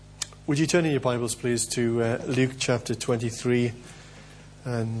Would you turn in your Bibles, please, to Luke chapter 23,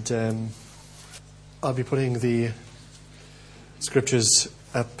 and I'll be putting the scriptures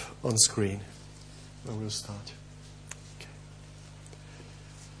up on screen, and we'll start. Okay.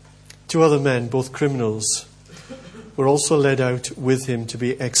 2 other men, both criminals, were also led out with him to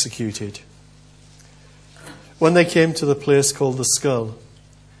be executed. When they came to the place called the Skull,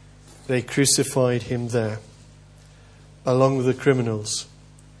 they crucified him there, along with the criminals,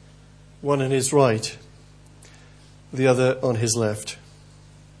 one on his right, the other on his left.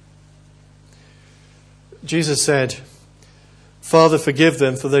 Jesus said, "Father, forgive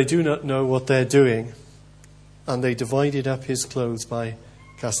them, for they do not know what they're doing." And they divided up his clothes by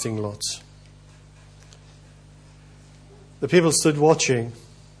casting lots. The people stood watching,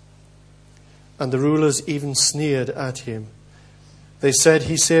 and the rulers even sneered at him. They said,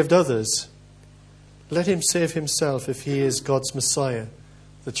 "He saved others. Let him save himself if he is God's Messiah,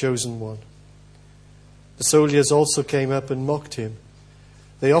 the chosen one." The soldiers also came up and mocked him.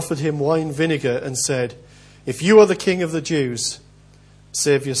 They offered him wine vinegar and said, "If you are the king of the Jews,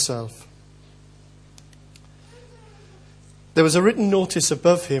 save yourself." There was a written notice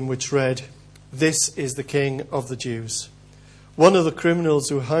above him which read, "This is the King of the Jews." One of the criminals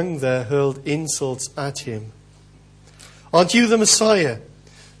who hung there hurled insults at him. "Aren't you the Messiah?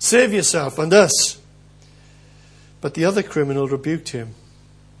 Save yourself and us." But the other criminal rebuked him.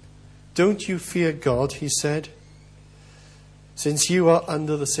 "Don't you fear God," he said, "since you are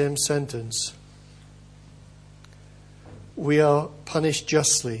under the same sentence. We are punished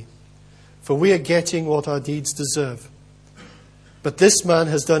justly, for we are getting what our deeds deserve. But this man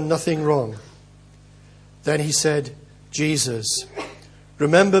has done nothing wrong." Then he said, "Jesus,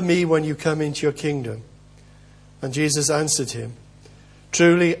 remember me when you come into your kingdom." And Jesus answered him,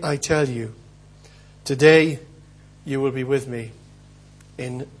 "Truly I tell you, today you will be with me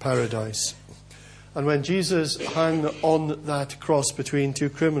in paradise." And when Jesus hung on that cross between two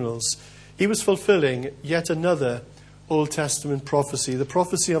criminals, he was fulfilling yet another Old Testament prophecy, the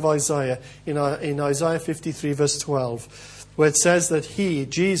prophecy of Isaiah in Isaiah 53 verse 12, where it says that he,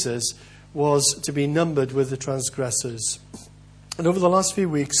 Jesus, was to be numbered with the transgressors. And over the last few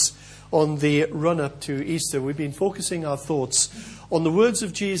weeks, on the run-up to Easter, we've been focusing our thoughts on the words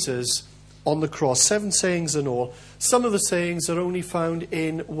of Jesus on the cross, 7 sayings in all. Some of the sayings are only found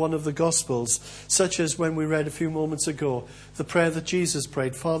in one of the Gospels, such as when we read a few moments ago, the prayer that Jesus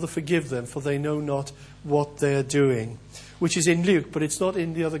prayed, "Father, forgive them, for they know not what they are doing," which is in Luke, but it's not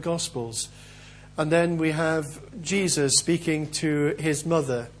in the other Gospels. And then we have Jesus speaking to his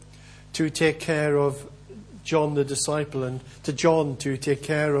mother to take care of John the disciple, and to John to take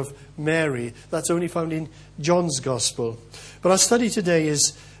care of Mary. That's only found in John's Gospel. But our study today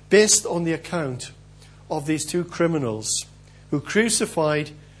is based on the account of these two criminals who crucified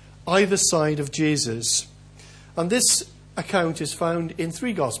either side of Jesus. And this account is found in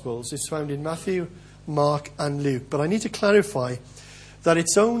 3 Gospels. It's found in Matthew, Mark, and Luke. But I need to clarify that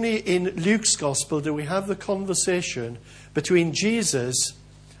it's only in Luke's Gospel that we have the conversation between Jesus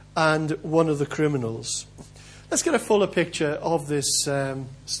and one of the criminals. Let's get a fuller picture of this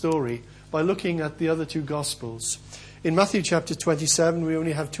story by looking at the other 2 Gospels. In Matthew chapter 27, we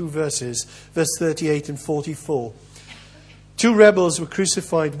only have 2 verses, verse 38 and 44. 2 rebels were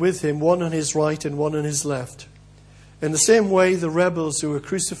crucified with him, one on his right and one on his left. In the same way, the rebels who were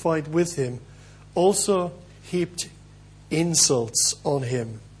crucified with him also heaped insults on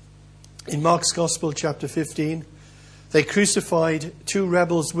him. In Mark's Gospel, chapter 15, they crucified 2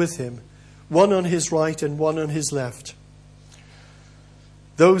 rebels with him, one on his right and one on his left.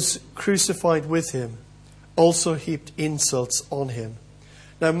 Those crucified with him also heaped insults on him.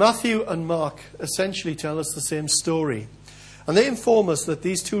 Now, Matthew and Mark essentially tell us the same story. And they inform us that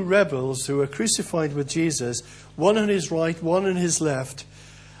these 2 rebels who were crucified with Jesus, one on his right, one on his left,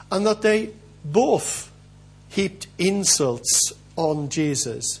 and that they both heaped insults on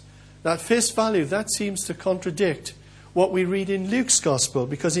Jesus. Now, at face value, that seems to contradict what we read in Luke's Gospel,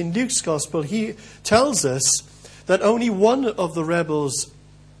 because in Luke's Gospel he tells us that only one of the rebels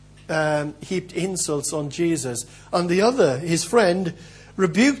heaped insults on Jesus, and the other, his friend,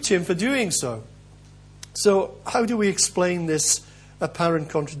 rebuked him for doing so. So how do we explain this apparent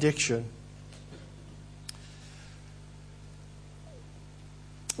contradiction?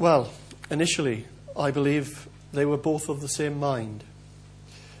 Well, initially, I believe they were both of the same mind.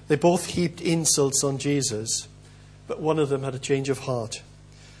 They both heaped insults on Jesus, but one of them had a change of heart.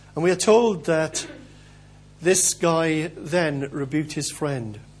 And we are told that this guy then rebuked his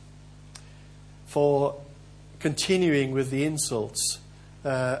friend for continuing with the insults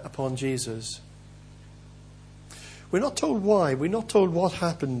upon Jesus. We're not told why. We're not told what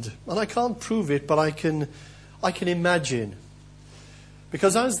happened. And I can't prove it, but I can imagine.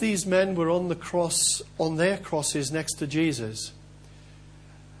 Because as these men were on the cross, on their crosses next to Jesus,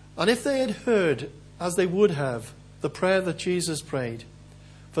 and if they had heard, as they would have, the prayer that Jesus prayed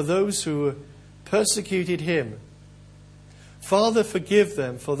for those who persecuted him, Father, forgive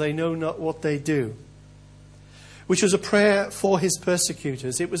them, for they know not what they do, which was a prayer for his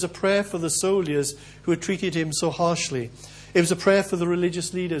persecutors. It was a prayer for the soldiers who had treated him so harshly. It was a prayer for the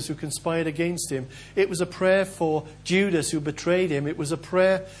religious leaders who conspired against him. It was a prayer for Judas who betrayed him. It was a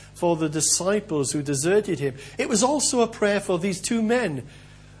prayer for the disciples who deserted him. It was also a prayer for these two men,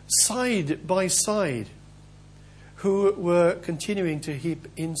 side by side, who were continuing to heap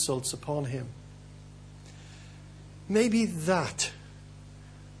insults upon him. Maybe that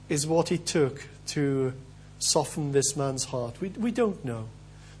is what it took to soften this man's heart. We don't know.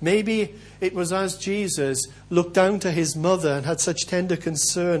 Maybe it was as Jesus looked down to his mother and had such tender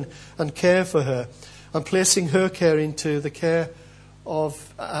concern and care for her, and placing her care into the care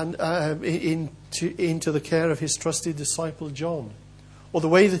of into the care of his trusted disciple John, or the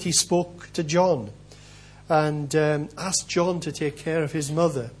way that he spoke to John and asked John to take care of his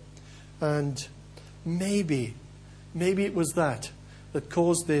mother. And maybe it was that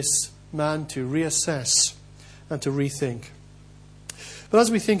caused this man to reassess and to rethink. But as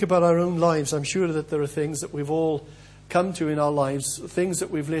we think about our own lives, I'm sure that there are things that we've all come to in our lives, things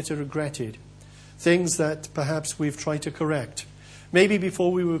that we've later regretted, things that perhaps we've tried to correct. Maybe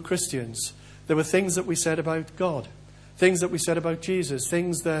before we were Christians, there were things that we said about God, things that we said about Jesus,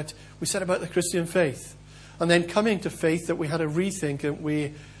 things that we said about the Christian faith. And then coming to faith, that we had a rethink, and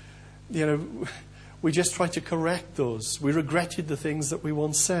we just tried to correct those. We regretted the things that we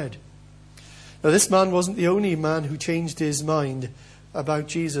once said. Now, this man wasn't the only man who changed his mind about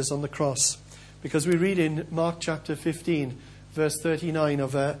Jesus on the cross, because we read in Mark chapter 15, verse 39,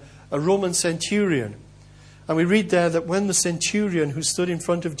 of a Roman centurion. And we read there that when the centurion who stood in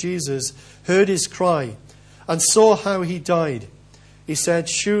front of Jesus heard his cry and saw how he died, he said,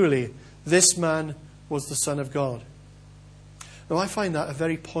 "Surely this man was the Son of God." Now, I find that a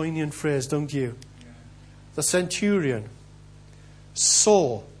very poignant phrase, don't you? The centurion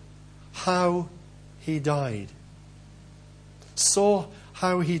saw how he died. Saw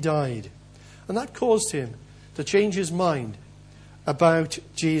how he died. And that caused him to change his mind about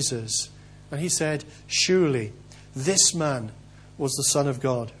Jesus. And he said, "Surely this man was the Son of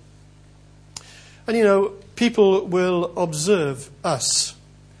God." And people will observe us.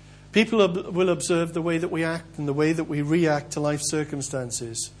 People will observe the way that we act and the way that we react to life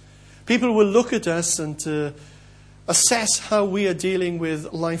circumstances. People will look at us and to assess how we are dealing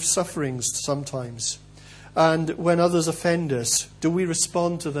with life sufferings sometimes. And when others offend us, do we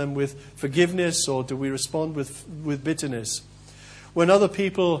respond to them with forgiveness, or do we respond with bitterness? When other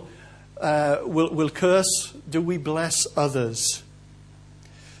people will curse, do we bless others?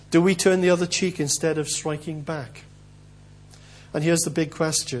 Do we turn the other cheek instead of striking back? And here's the big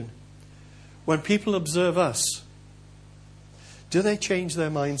question. When people observe us, do they change their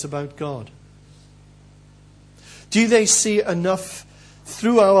minds about God? Do they see enough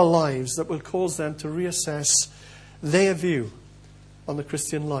through our lives that will cause them to reassess their view on the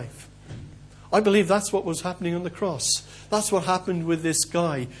Christian life? I believe that's what was happening on the cross. That's what happened with this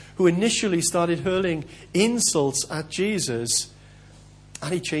guy who initially started hurling insults at Jesus,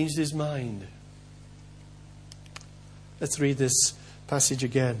 and he changed his mind. Let's read this passage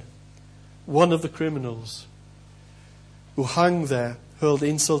again. One of the criminals who hung there hurled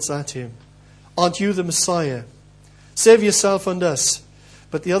insults at him. "Aren't you the Messiah? Save yourself and us."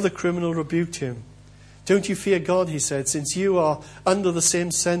 But the other criminal rebuked him. "Don't you fear God," he said, "since you are under the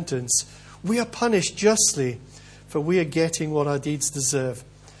same sentence. We are punished justly, for we are getting what our deeds deserve.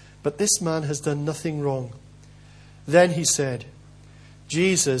 But this man has done nothing wrong." Then he said,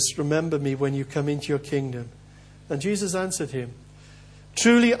 "Jesus, remember me when you come into your kingdom." And Jesus answered him,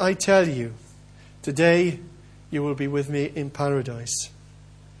 "Truly I tell you, today you will be with me in paradise."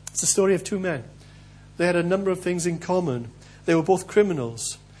 It's the story of two men. They had a number of things in common. They were both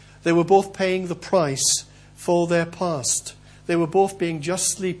criminals. They were both paying the price for their past. They were both being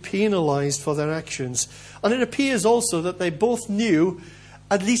justly penalized for their actions. And it appears also that they both knew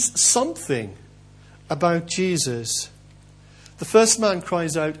at least something about Jesus. The first man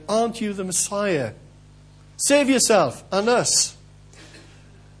cries out, "Aren't you the Messiah? Save yourself and us."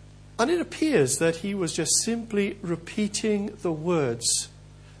 And it appears that he was just simply repeating the words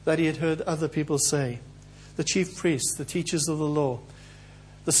that he had heard other people say. The chief priests, the teachers of the law,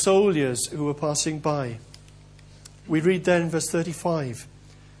 the soldiers who were passing by. We read there in verse 35,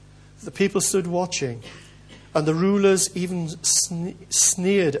 the people stood watching, And the rulers even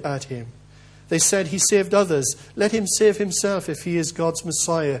sneered at him. They said, "He saved others. Let him save himself if he is God's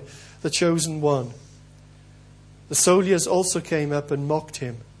Messiah, the chosen one." The soldiers also came up and mocked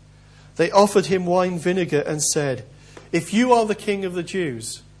him. They offered him wine vinegar and said, "If you are the king of the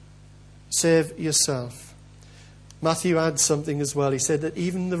Jews, save yourself." Matthew adds something as well. He said that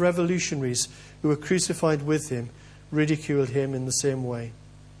even the revolutionaries who were crucified with him ridiculed him in the same way.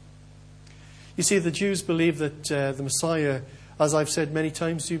 You see, the Jews believed that the Messiah, as I've said many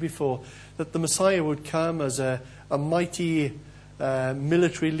times to you before, that the Messiah would come as a mighty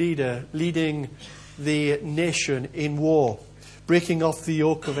military leader leading the nation in war, breaking off the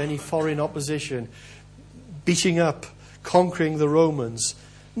yoke of any foreign opposition, beating up, conquering the Romans.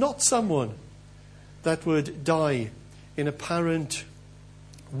 Not someone that would die in apparent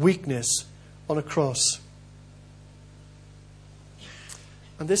weakness on a cross.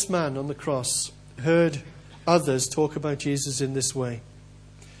 And this man on the cross heard others talk about Jesus in this way.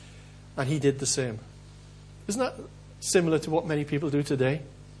 And he did the same. Isn't that similar to what many people do today?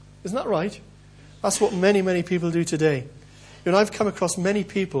 Isn't that right? That's what many, many people do today. You know, I've come across many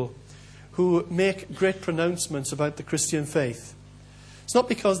people who make great pronouncements about the Christian faith. It's not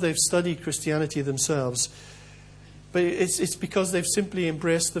because they've studied Christianity themselves, but it's because they've simply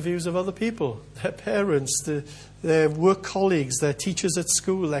embraced the views of other people, their parents, their work colleagues, their teachers at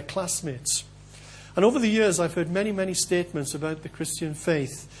school, their classmates. And over the years, I've heard many, many statements about the Christian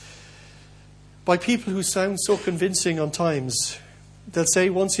faith by people who sound so convincing on times. They'll say,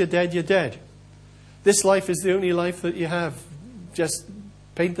 once you're dead, you're dead. This life is the only life that you have. Just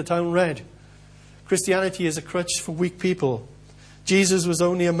paint the town red. Christianity is a crutch for weak people. Jesus was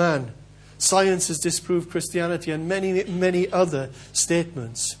only a man. Science has disproved Christianity, and many, many other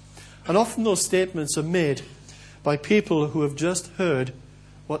statements. And often those statements are made by people who have just heard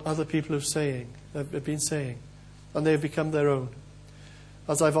what other people have been saying, and they have become their own.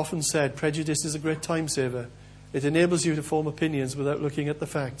 As I've often said, prejudice is a great time saver. It enables you to form opinions without looking at the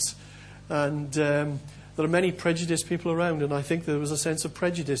facts. And there are many prejudiced people around, and I think there was a sense of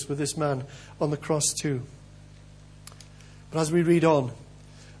prejudice with this man on the cross too. But as we read on,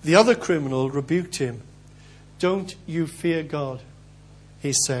 the other criminal rebuked him. "Don't you fear God,"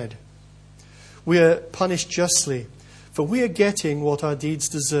 he said. "We are punished justly, for we are getting what our deeds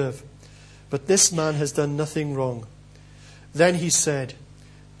deserve. But this man has done nothing wrong." Then he said,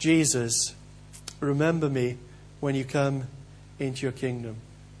 "Jesus, remember me when you come into your kingdom."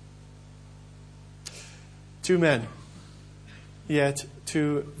 Two men, yet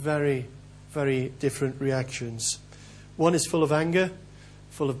two very, very different reactions. One is full of anger,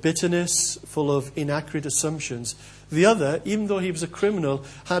 full of bitterness, full of inaccurate assumptions. The other, even though he was a criminal,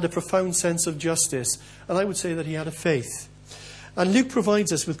 had a profound sense of justice. And I would say that he had a faith. And Luke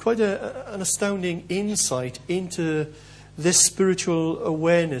provides us with quite an astounding insight into this spiritual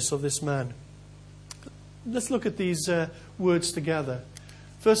awareness of this man. Let's look at these words together.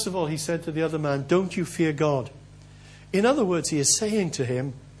 First of all, he said to the other man, "Don't you fear God?" In other words, he is saying to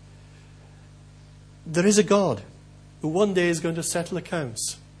him, there is a God who one day is going to settle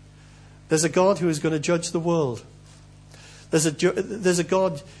accounts. There's a God who is going to judge the world. There's a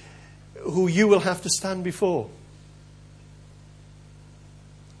God who you will have to stand before.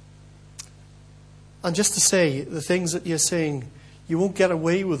 And just to say, the things that you're saying, you won't get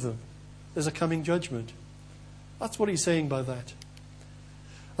away with them. There's a coming judgment. That's what he's saying by that.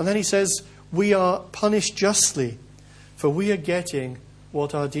 And then he says, we are punished justly, for we are getting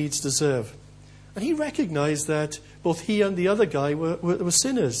what our deeds deserve. And he recognized that both he and the other guy were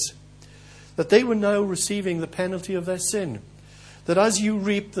sinners. That they were now receiving the penalty of their sin. That as you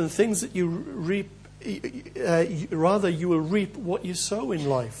reap the things that you reap, rather you will reap what you sow in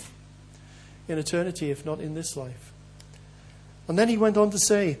life. In eternity, if not in this life. And then he went on to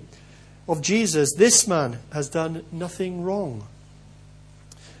say of Jesus, this man has done nothing wrong.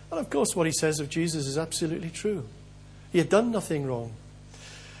 And of course what he says of Jesus is absolutely true. He had done nothing wrong.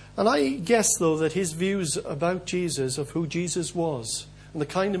 And I guess, though, that his views about Jesus, of who Jesus was, and the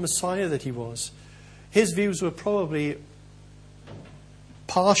kind of Messiah that he was, his views were probably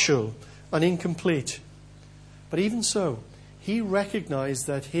partial and incomplete. But even so, he recognized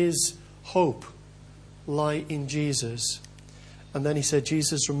that his hope lie in Jesus. And then he said,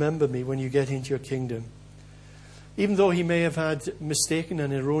 Jesus, remember me when you get into your kingdom. Even though he may have had mistaken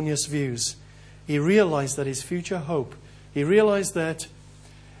and erroneous views, he realized that his future hope, he realized that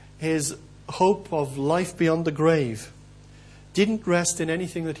his hope of life beyond the grave didn't rest in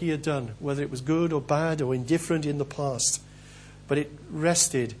anything that he had done, whether it was good or bad or indifferent in the past, but it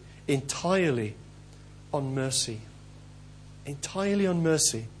rested entirely on mercy. Entirely on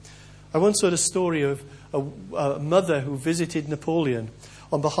mercy. I once heard a story of a mother who visited Napoleon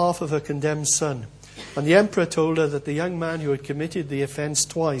on behalf of her condemned son. And the emperor told her that the young man who had committed the offence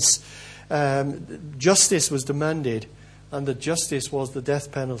twice, justice was demanded, and that justice was the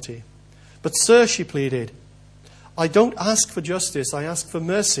death penalty. "But sir," she pleaded, "I don't ask for justice, I ask for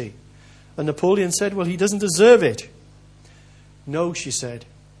mercy." And Napoleon said, "Well, he doesn't deserve it." "No," she said,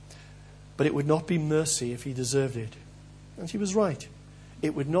 "but it would not be mercy if he deserved it." And she was right.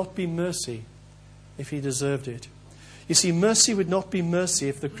 It would not be mercy if he deserved it. You see, mercy would not be mercy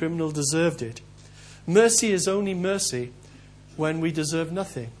if the criminal deserved it. Mercy is only mercy when we deserve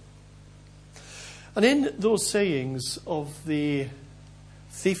nothing. And in those sayings of the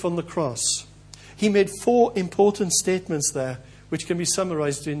thief on the cross, he made 4 important statements there, which can be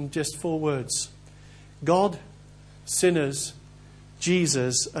summarized in just 4 words: God, sinners,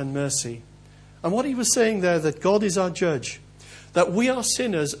 Jesus, and mercy. And what he was saying there, that God is our judge, that we are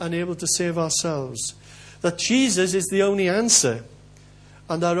sinners unable to save ourselves, that Jesus is the only answer,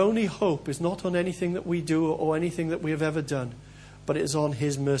 and our only hope is not on anything that we do or anything that we have ever done, but it is on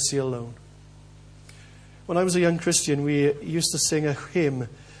his mercy alone. When I was a young Christian, we used to sing a hymn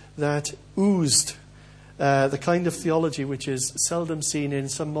that oozed the kind of theology which is seldom seen in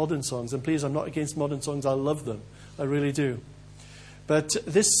some modern songs. And please, I'm not against modern songs. I love them. I really do. But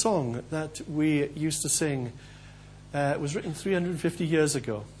this song that we used to sing was written 350 years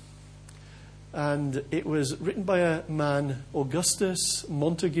ago. And it was written by a man, Augustus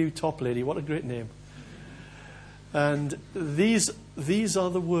Montague Toplady. What a great name. And these are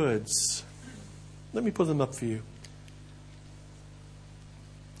the words. Let me put them up for you.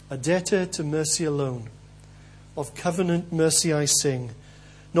 A debtor to mercy alone, of covenant mercy I sing,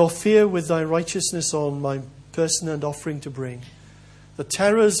 nor fear with thy righteousness on my person and offering to bring. The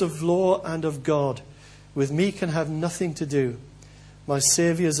terrors of law and of God with me can have nothing to do. My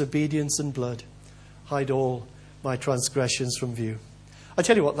Saviour's obedience and blood hide all my transgressions from view. I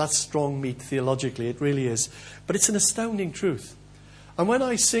tell you what, that's strong meat theologically, it really is. But it's an astounding truth. And when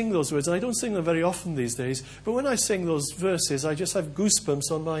I sing those words, and I don't sing them very often these days, but when I sing those verses, I just have goosebumps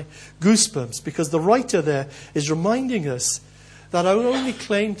on my goosebumps, because the writer there is reminding us that our only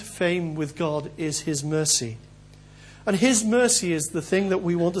claim to fame with God is his mercy. And his mercy is the thing that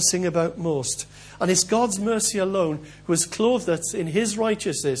we want to sing about most. And it's God's mercy alone who has clothed us in his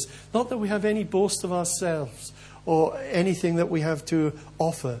righteousness. Not that we have any boast of ourselves or anything that we have to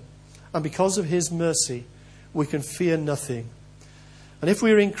offer. And because of his mercy, we can fear nothing. And if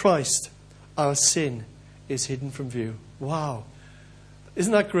we are in Christ, our sin is hidden from view. Wow.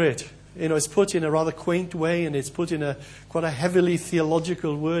 Isn't that great? You know, it's put in a rather quaint way, and it's put in quite a heavily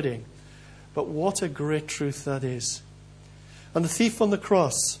theological wording. But what a great truth that is. And the thief on the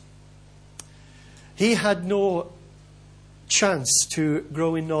cross, he had no chance to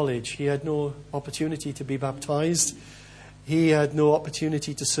grow in knowledge. He had no opportunity to be baptized. He had no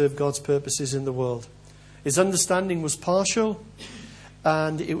opportunity to serve God's purposes in the world. His understanding was partial,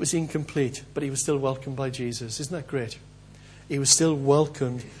 and it was incomplete, but he was still welcomed by Jesus. Isn't that great? He was still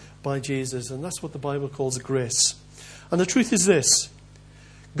welcomed by Jesus, and that's what the Bible calls grace. And the truth is this: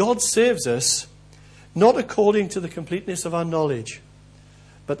 God saves us not according to the completeness of our knowledge,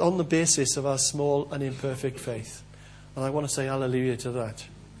 but on the basis of our small and imperfect faith. And I want to say hallelujah to that.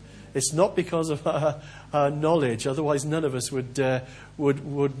 It's not because of our knowledge, otherwise none of us would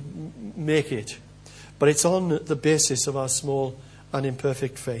make it. But it's on the basis of our small and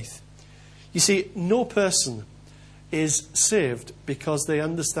imperfect faith. You see, no person is saved because they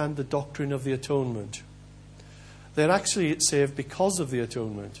understand the doctrine of the atonement. They're actually saved because of the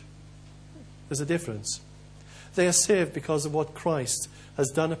atonement. There's a difference. They are saved because of what Christ has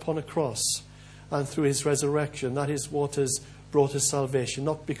done upon a cross and through his resurrection. That is what has brought us salvation,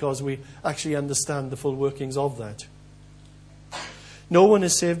 not because we actually understand the full workings of that. No one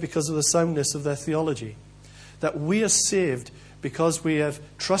is saved because of the soundness of their theology. That we are saved because we have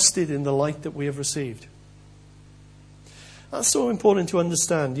trusted in the light that we have received. That's so important to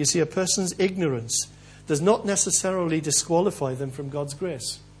understand. You see, a person's ignorance does not necessarily disqualify them from God's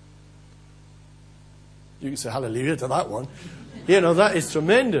grace. You can say hallelujah to that one. You know, that is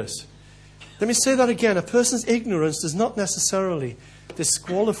tremendous. Let me say that again. A person's ignorance does not necessarily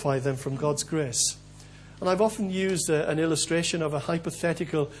disqualify them from God's grace. And I've often used an illustration of a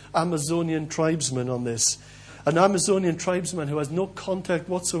hypothetical Amazonian tribesman on this. An Amazonian tribesman who has no contact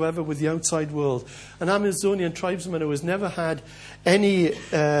whatsoever with the outside world. An Amazonian tribesman who has never had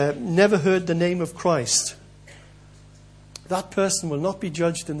never heard the name of Christ. That person will not be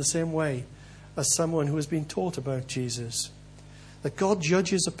judged in the same way as someone who has been taught about Jesus. That God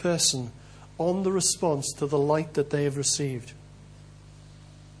judges a person on the response to the light that they have received.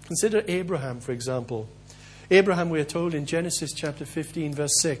 Consider Abraham, for example. Abraham, we are told in Genesis chapter 15,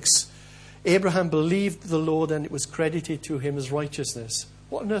 verse 6, Abraham believed the Lord and it was credited to him as righteousness.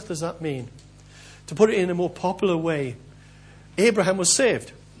 What on earth does that mean? To put it in a more popular way, Abraham was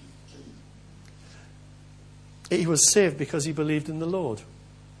saved. He was saved because he believed in the Lord.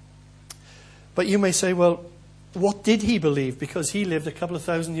 But you may say, well, what did he believe? Because he lived a couple of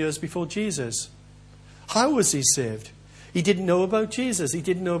thousand years before Jesus. How was he saved? He didn't know about Jesus. He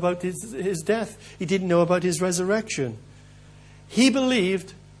didn't know about his death. He didn't know about his resurrection. He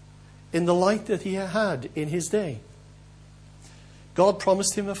believed in the light that he had in his day. God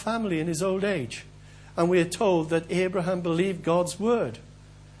promised him a family in his old age. And we are told that Abraham believed God's word.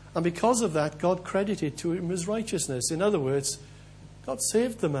 And because of that, God credited to him his righteousness. In other words, God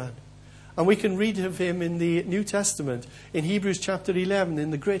saved the man. And we can read of him in the New Testament, in Hebrews chapter 11,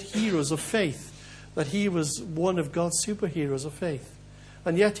 in the great heroes of faith, that he was one of God's superheroes of faith.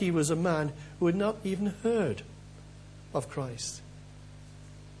 And yet he was a man who had not even heard of Christ.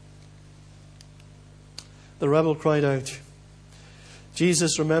 The rebel cried out,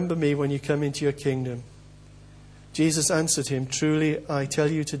 Jesus, remember me when you come into your kingdom. Jesus answered him, truly, I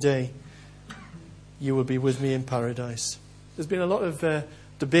tell you today, you will be with me in paradise. There's been a lot of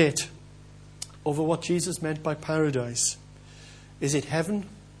debate over what Jesus meant by paradise. Is it heaven?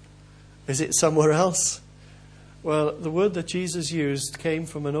 Is it somewhere else? Well, the word that Jesus used came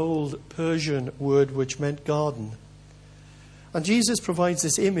from an old Persian word which meant garden. And Jesus provides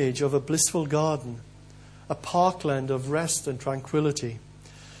this image of a blissful garden, a parkland of rest and tranquility.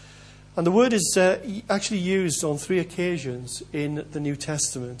 And the word is actually used on 3 occasions in the New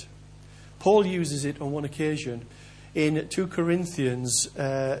Testament. Paul uses it on one occasion in 2 Corinthians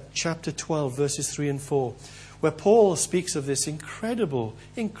chapter 12, verses 3 and 4, where Paul speaks of this incredible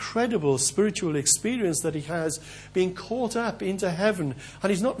spiritual experience that he has, being caught up into heaven, and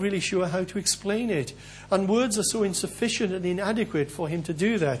he's not really sure how to explain it. And words are so insufficient and inadequate for him to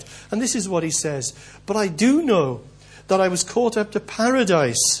do that. And this is what he says, but I do know that I was caught up to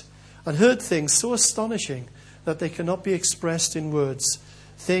paradise and heard things so astonishing that they cannot be expressed in words,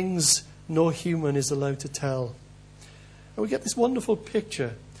 things no human is allowed to tell. And we get this wonderful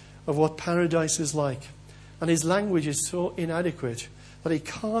picture of what paradise is like. And his language is so inadequate that he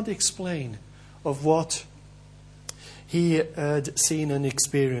can't explain of what he had seen and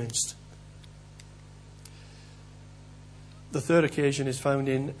experienced. The third occasion is found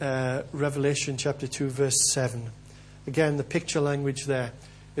in Revelation chapter 2, verse 7. Again, the picture language there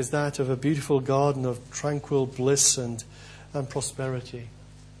is that of a beautiful garden of tranquil bliss and prosperity.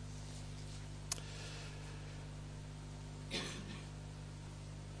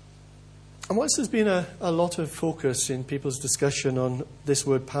 And whilst there's been a lot of focus in people's discussion on this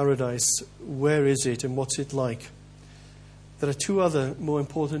word paradise, where is it and what's it like? There are 2 other more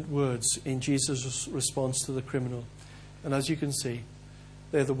important words in Jesus' response to the criminal. And as you can see,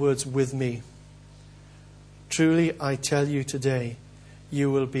 they're the words, with me. Truly, I tell you today,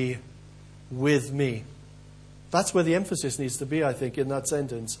 you will be with me. That's where the emphasis needs to be, I think, in that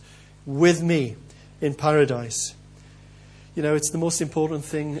sentence. With me in paradise. You know, it's the most important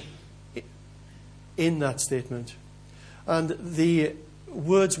thing in that statement. And the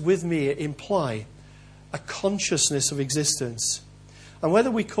words with me imply a consciousness of existence. And whether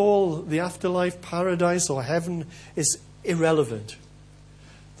we call the afterlife paradise or heaven is irrelevant.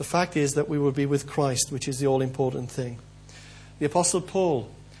 The fact is that we will be with Christ, which is the all-important thing. The Apostle Paul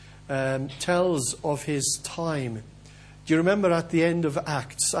tells of his time. Do you remember at the end of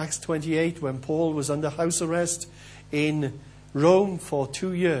Acts 28, when Paul was under house arrest in Rome for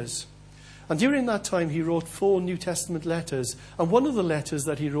 2 years? And during that time, he wrote 4 New Testament letters. And one of the letters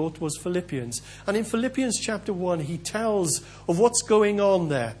that he wrote was Philippians. And in Philippians chapter 1, he tells of what's going on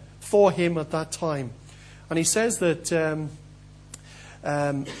there for him at that time. And he says that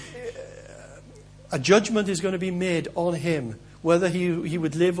a judgment is going to be made on him, whether he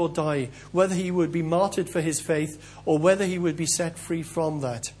would live or die, whether he would be martyred for his faith, or whether he would be set free from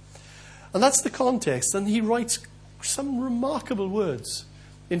that. And that's the context. And he writes some remarkable words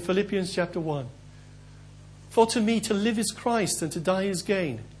in Philippians chapter 1. For to me to live is Christ and to die is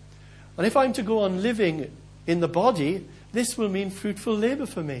gain. And if I'm to go on living in the body, this will mean fruitful labor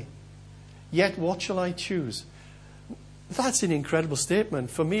for me. Yet what shall I choose? That's an incredible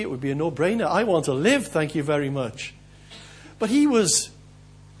statement. For me, it would be a no-brainer. I want to live, thank you very much. But he was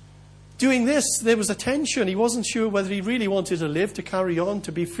doing this. There was a tension. He wasn't sure whether he really wanted to live, to carry on,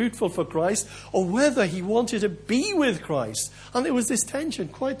 to be fruitful for Christ, or whether he wanted to be with Christ. And there was this tension,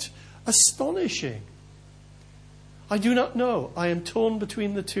 quite astonishing. I do not know. I am torn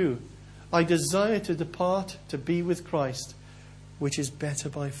between the two. I desire to depart to be with Christ, which is better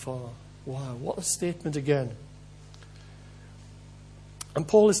by far. Wow, what a statement again. And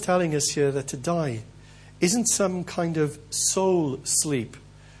Paul is telling us here that to die isn't some kind of soul sleep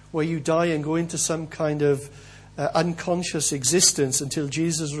where you die and go into some kind of unconscious existence until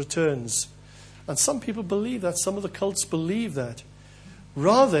Jesus returns. And some people believe that. Some of the cults believe that.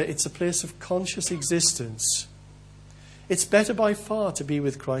 Rather, it's a place of conscious existence. It's better by far to be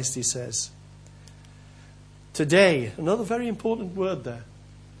with Christ, he says. Today, another very important word there.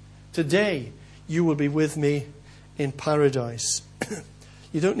 Today, you will be with me in paradise.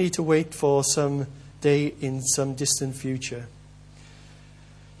 You don't need to wait for some day in some distant future.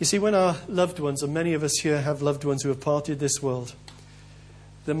 You see, when our loved ones, and many of us here have loved ones who have parted this world,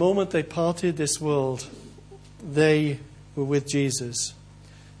 the moment they parted this world, they were with Jesus.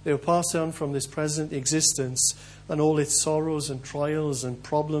 They were passed on from this present existence and all its sorrows and trials and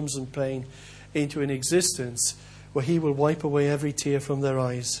problems and pain into an existence where he will wipe away every tear from their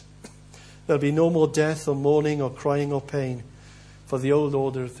eyes. There'll be no more death or mourning or crying or pain, for the old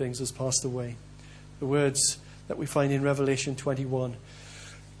order of things has passed away. The words that we find in Revelation 21.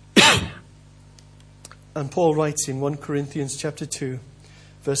 And Paul writes in 1 Corinthians chapter 2,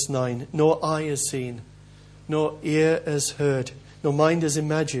 verse 9, "Nor eye has seen, nor ear has heard, nor mind has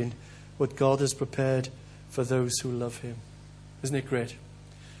imagined what God has prepared for those who love him." Isn't it great?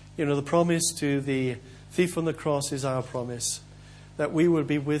 You know, the promise to the thief on the cross is our promise, that we will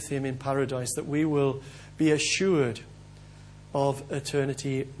be with him in paradise, that we will be assured of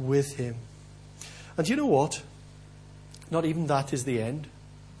eternity with him. And you know what? Not even that is the end.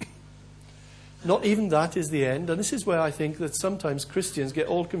 Not even that is the end. And this is where I think that sometimes Christians get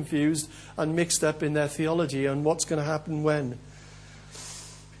all confused and mixed up in their theology on what's going to happen when.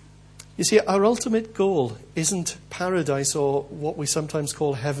 You see, our ultimate goal isn't paradise or what we sometimes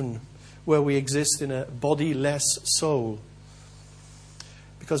call heaven, where we exist in a bodiless soul.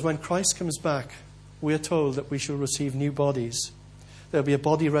 Because when Christ comes back, we are told that we shall receive new bodies. There'll be a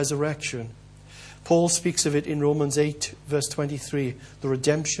body resurrection. Paul speaks of it in Romans 8, verse 23, the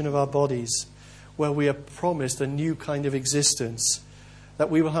redemption of our bodies, where we are promised a new kind of existence, that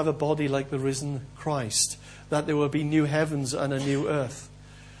we will have a body like the risen Christ, that there will be new heavens and a new earth.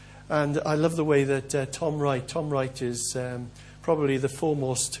 And I love the way that Tom Wright is probably the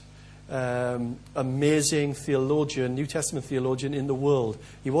foremost amazing theologian, New Testament theologian in the world.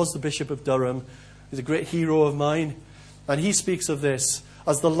 He was the Bishop of Durham. He's a great hero of mine. And he speaks of this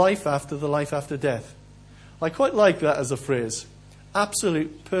as the life after death. I quite like that as a phrase.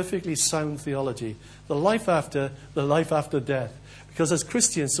 Absolute, perfectly sound theology. The life after death. Because as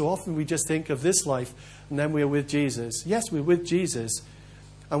Christians, so often we just think of this life and then we are with Jesus. Yes, we're with Jesus.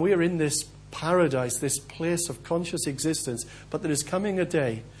 And we are in this paradise, this place of conscious existence. But there is coming a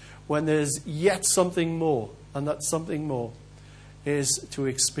day when there's yet something more. And that something more is to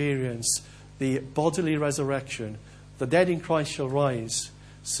experience the bodily resurrection. The dead in Christ shall rise,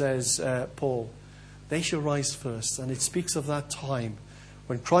 says Paul. They shall rise first. And it speaks of that time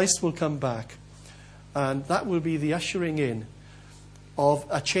when Christ will come back. And that will be the ushering in of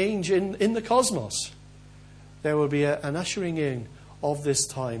a change in the cosmos. There will be an ushering in of this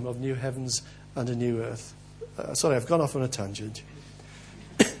time of new heavens and a new earth. Sorry, I've gone off on a tangent.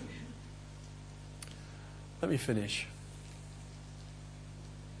 Let me finish.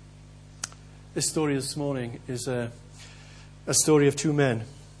 This story this morning is a story of two men.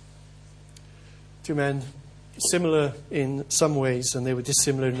 Two men similar in some ways, and they were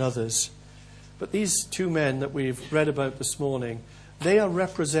dissimilar in others. But these two men that we've read about this morning, they are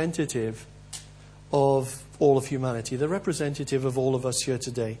representative of all of humanity. They're representative of all of us here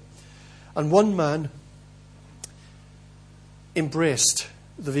today. And one man embraced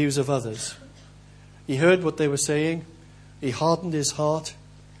the views of others. He heard what they were saying. He hardened his heart.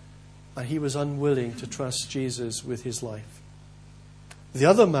 And he was unwilling to trust Jesus with his life. The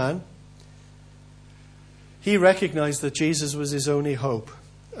other man, he recognized that Jesus was his only hope.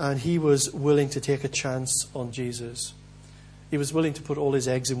 And he was willing to take a chance on Jesus. He was willing to put all his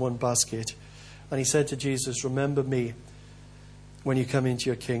eggs in one basket. And he said to Jesus, "Remember me when you come into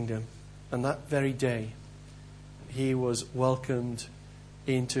your kingdom." And that very day, he was welcomed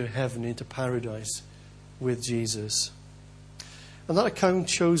into heaven, into paradise with Jesus. And that account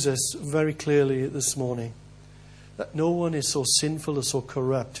shows us very clearly this morning that no one is so sinful or so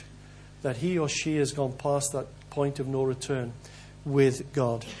corrupt that he or she has gone past that point of no return with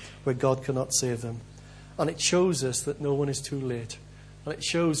God, where God cannot save them. And it shows us that no one is too late. And it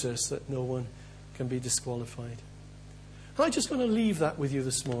shows us that no one can be disqualified. And I just want to leave that with you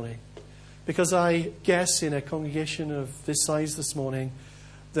this morning, because I guess in a congregation of this size this morning,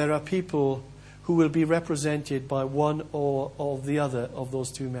 there are people who will be represented by one or the other of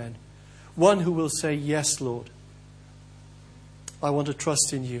those two men. One who will say, yes, Lord, I want to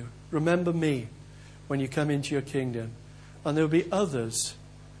trust in you. Remember me when you come into your kingdom. And there will be others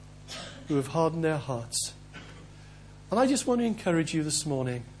who have hardened their hearts. And I just want to encourage you this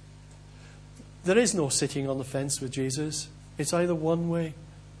morning. There is no sitting on the fence with Jesus. It's either one way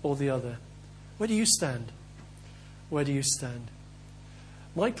or the other. Where do you stand? Where do you stand?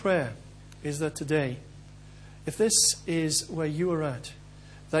 My prayer is that today, if this is where you are at,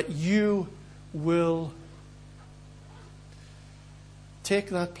 that you will take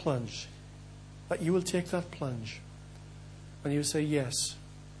that plunge. That you will take that plunge. And you say, yes,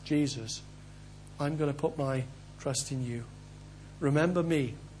 Jesus, I'm going to put my trust in you. Remember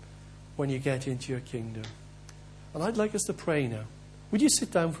me when you get into your kingdom. And I'd like us to pray now. Would you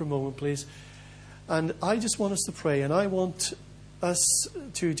sit down for a moment, please? And I just want us to pray. And I want us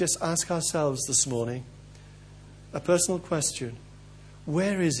to just ask ourselves this morning a personal question.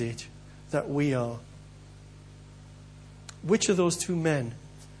 Where is it that we are? Which of those two men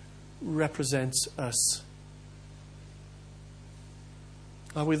represents us?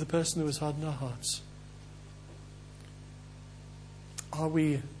 Are we the person who has hardened our hearts? Are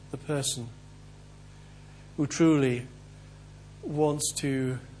we the person who truly wants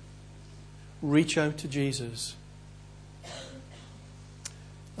to reach out to Jesus?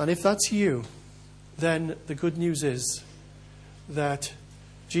 And if that's you, then the good news is that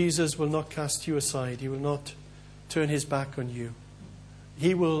Jesus will not cast you aside. He will not turn his back on you.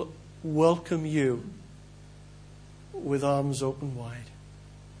 He will welcome you with arms open wide.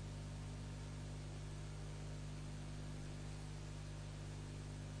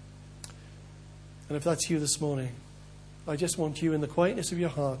 And if that's you this morning, I just want you in the quietness of your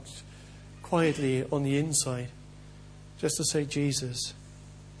heart, quietly on the inside, just to say, Jesus,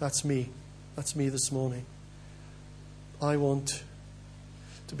 that's me. That's me this morning. I want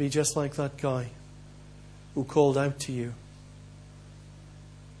to be just like that guy who called out to you.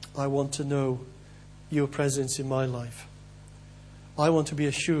 I want to know your presence in my life. I want to be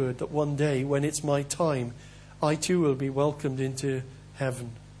assured that one day, when it's my time, I too will be welcomed into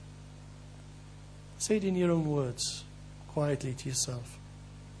heaven. Say it in your own words, quietly to yourself.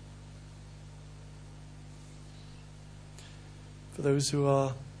 For those who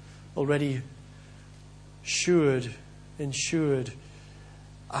are already assured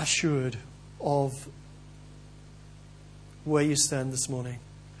of where you stand this morning,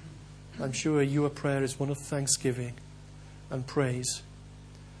 I'm sure your prayer is one of thanksgiving and praise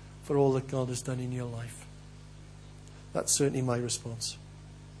for all that God has done in your life. That's certainly my response.